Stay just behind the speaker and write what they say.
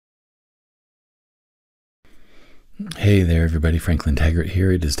Hey there, everybody. Franklin Taggart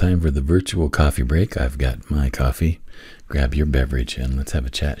here. It is time for the virtual coffee break. I've got my coffee. Grab your beverage and let's have a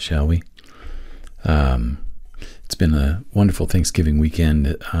chat, shall we? It's been a wonderful Thanksgiving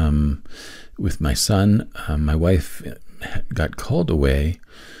weekend with my son. My wife got called away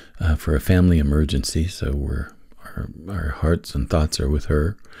for a family emergency, so our hearts and thoughts are with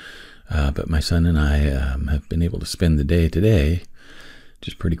her. But my son and I have been able to spend the day today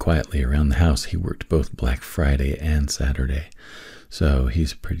just pretty quietly around the house. He worked both Black Friday and Saturday, so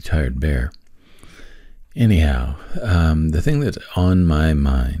he's a pretty tired bear. Anyhow, the thing that's on my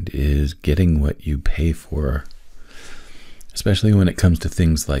mind is getting what you pay for, especially when it comes to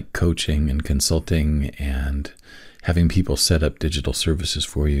things like coaching and consulting and having people set up digital services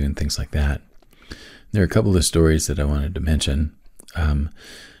for you and things like that. There are a couple of stories that I wanted to mention.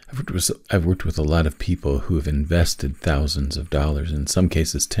 I've worked with a lot of people who have invested thousands of dollars, in some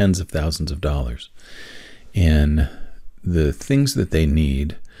cases tens of thousands of dollars, in the things that they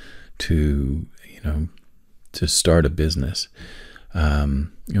need to start a business. In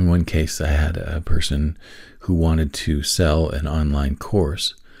one case, I had a person who wanted to sell an online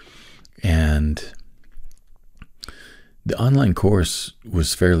course, and the online course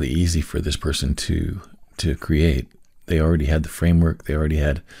was fairly easy for this person to create. They already had the framework, they already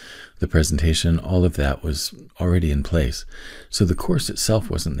had the presentation, all of that was already in place. So the course itself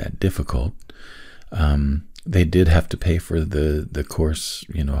wasn't that difficult. They did have to pay for the course,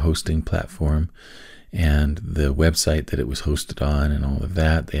 hosting platform and the website that it was hosted on and all of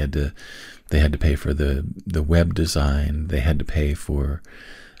that. They had to pay for the web design. They had to pay for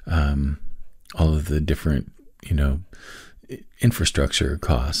all of the different, infrastructure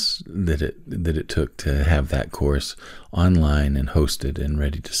costs that it took to have that course online and hosted and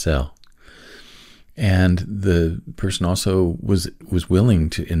ready to sell. And the person also was willing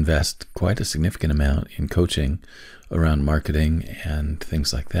to invest quite a significant amount in coaching around marketing and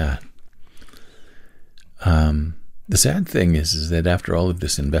things like that. The sad thing is that after all of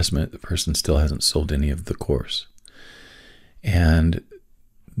this investment, the person still hasn't sold any of the course. And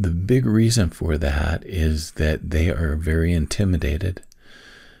the big reason for that is that they are very intimidated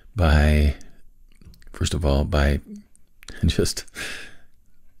by, first of all, by just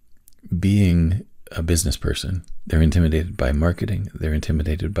being a business person. They're intimidated by marketing. They're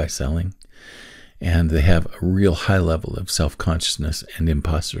intimidated by selling. And they have a real high level of self-consciousness and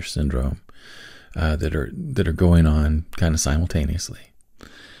imposter syndrome that are going on kind of simultaneously.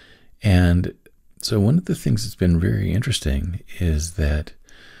 And so one of the things that's been very interesting is that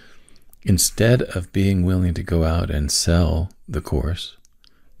instead of being willing to go out and sell the course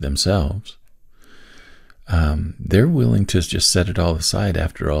themselves, they're willing to just set it all aside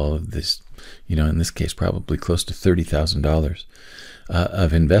after all of this, in this case, probably close to $30,000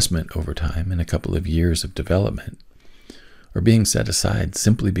 of investment over time and a couple of years of development are being set aside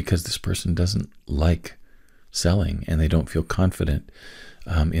simply because this person doesn't like selling and they don't feel confident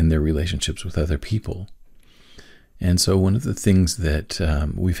in their relationships with other people. And so one of the things that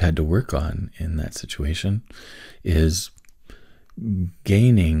we've had to work on in that situation is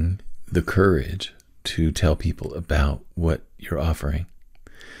gaining the courage to tell people about what you're offering.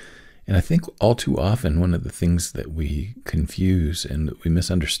 And I think all too often one of the things that we confuse and that we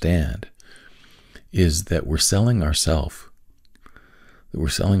misunderstand is that we're selling ourselves. That we're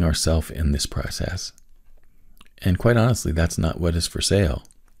selling ourselves in this process. And quite honestly, that's not what is for sale.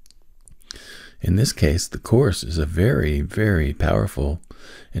 In this case, the course is a very, very powerful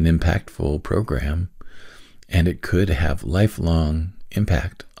and impactful program, and it could have lifelong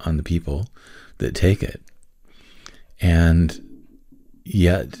impact on the people that take it. And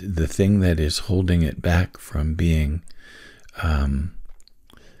yet, the thing that is holding it back from being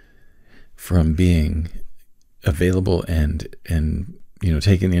available and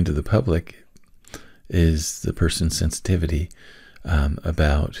taken into the public is the person's sensitivity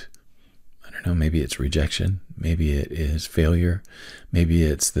about, maybe it's rejection, maybe it is failure, maybe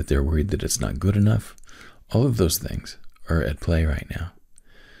it's that they're worried that it's not good enough. All of those things are at play right now.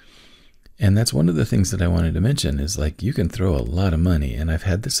 And that's one of the things that I wanted to mention is you can throw a lot of money, and I've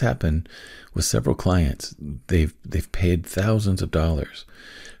had this happen with several clients. They've paid thousands of dollars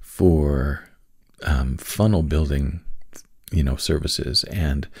for funnel building, services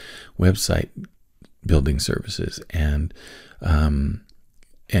and website building services and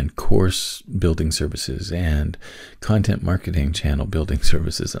course building services and content marketing channel building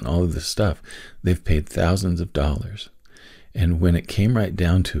services and all of this stuff. They've paid thousands of dollars. And when it came right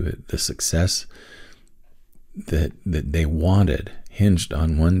down to it, the success that they wanted hinged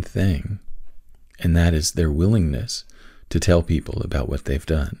on one thing, and that is their willingness to tell people about what they've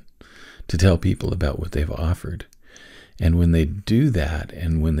done, to tell people about what they've offered, And when they do that,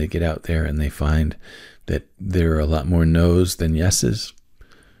 and when they get out there and they find that there are a lot more no's than yeses,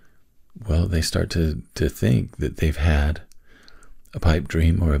 well, they start to think that they've had a pipe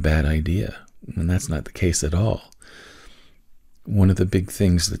dream or a bad idea. And that's not the case at all. One of the big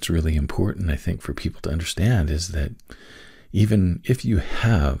things that's really important, I think, for people to understand is that even if you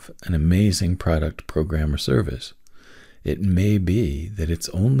have an amazing product, program, or service, it may be that it's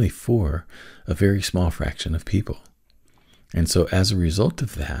only for a very small fraction of people. And so as a result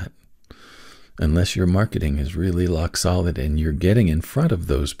of that, unless your marketing is really lock solid and you're getting in front of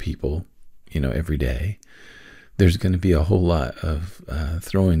those people, every day, there's going to be a whole lot of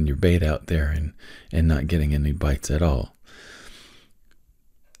throwing your bait out there and not getting any bites at all.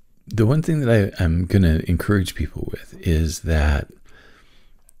 The one thing that I'm going to encourage people with is that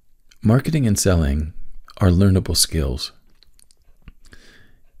marketing and selling are learnable skills.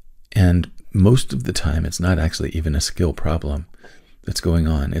 And most of the time, it's not actually even a skill problem that's going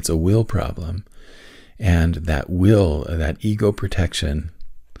on. It's a will problem. And that will, that ego protection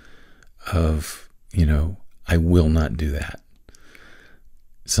of, I will not do that,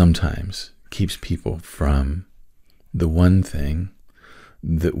 sometimes keeps people from the one thing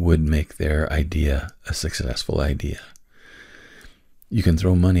that would make their idea a successful idea. You can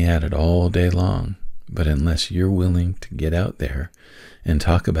throw money at it all day long, but unless you're willing to get out there and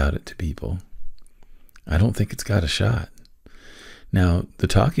talk about it to people, I don't think it's got a shot. Now, the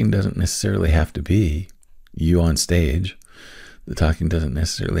talking doesn't necessarily have to be you on stage. The talking doesn't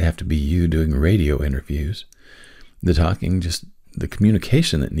necessarily have to be you doing radio interviews. The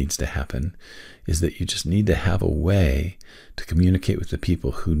communication that needs to happen is that you just need to have a way to communicate with the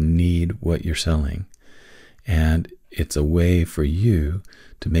people who need what you're selling. And it's a way for you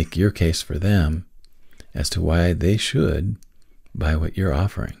to make your case for them as to why they should buy what you're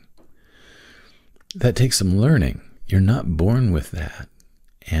offering. That takes some learning. You're not born with that.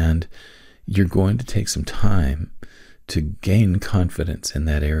 And you're going to take some time to gain confidence in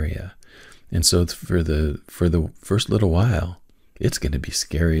that area. And so for the first little while, it's going to be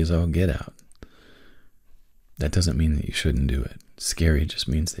scary as all get out. That doesn't mean that you shouldn't do it. Scary just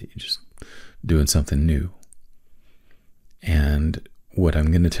means that you're just doing something new. And what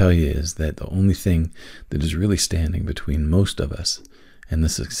I'm going to tell you is that the only thing that is really standing between most of us and the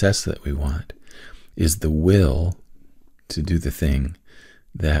success that we want is the will to do the thing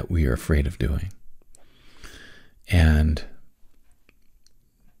that we are afraid of doing. And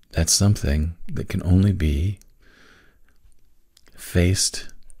that's something that can only be faced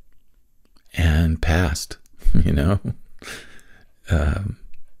and passed,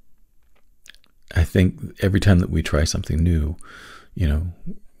 I think every time that we try something new,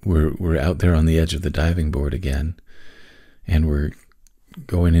 we're out there on the edge of the diving board again, and we're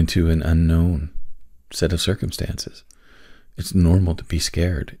going into an unknown set of circumstances. It's normal to be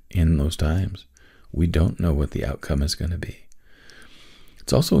scared in those times. We don't know what the outcome is going to be.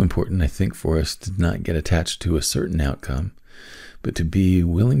 It's also important, I think, for us to not get attached to a certain outcome, but to be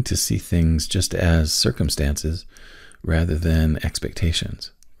willing to see things just as circumstances rather than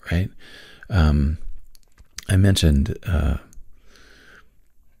expectations, right? I mentioned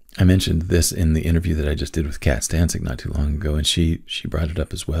this in the interview that I just did with Kat Stancic not too long ago, and she brought it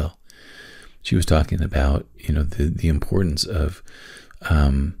up as well. She was talking about, the importance of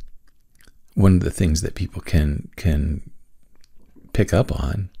one of the things that people can pick up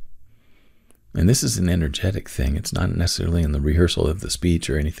on, and this is an energetic thing. It's not necessarily in the rehearsal of the speech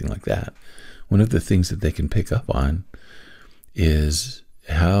or anything like that. One of the things that they can pick up on is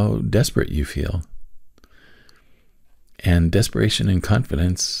how desperate you feel. And desperation and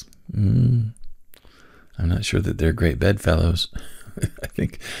confidence, I'm not sure that they're great bedfellows. I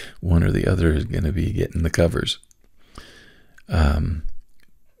think one or the other is going to be getting the covers.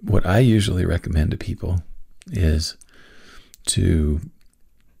 What I usually recommend to people is to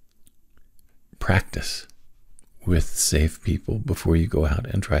practice with safe people before you go out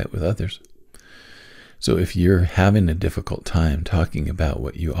and try it with others. So if you're having a difficult time talking about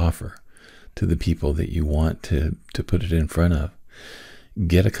what you offer to the people that you want to put it in front of,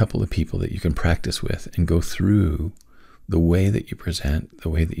 get a couple of people that you can practice with and go through the way that you present, the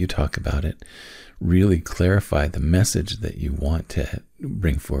way that you talk about it, really clarify the message that you want to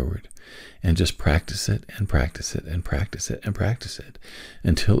bring forward, and just practice it and practice it and practice it and practice it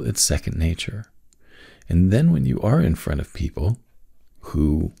until it's second nature. And then when you are in front of people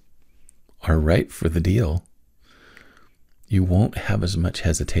who are right for the deal, you won't have as much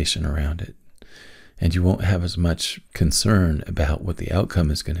hesitation around it. And you won't have as much concern about what the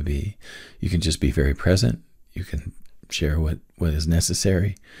outcome is going to be. You can just be very present. You can share what is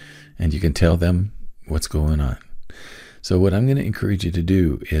necessary, and you can tell them what's going on. So what I'm going to encourage you to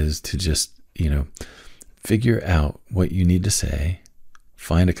do is to just, figure out what you need to say,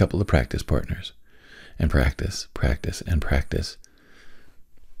 find a couple of practice partners, and practice, practice, and practice.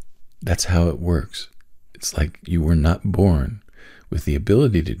 That's how it works. It's like you were not born with the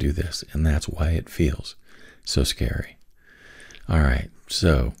ability to do this, and that's why it feels so scary. All right,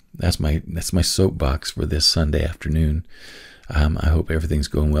 so that's my soapbox for this Sunday afternoon. I hope everything's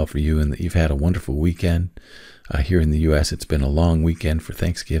going well for you and that you've had a wonderful weekend. Here in the U.S., it's been a long weekend for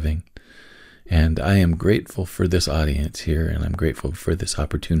Thanksgiving. And I am grateful for this audience here, and I'm grateful for this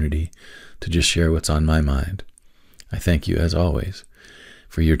opportunity to just share what's on my mind. I thank you, as always,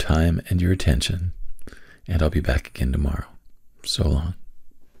 for your time and your attention, and I'll be back again tomorrow. So long.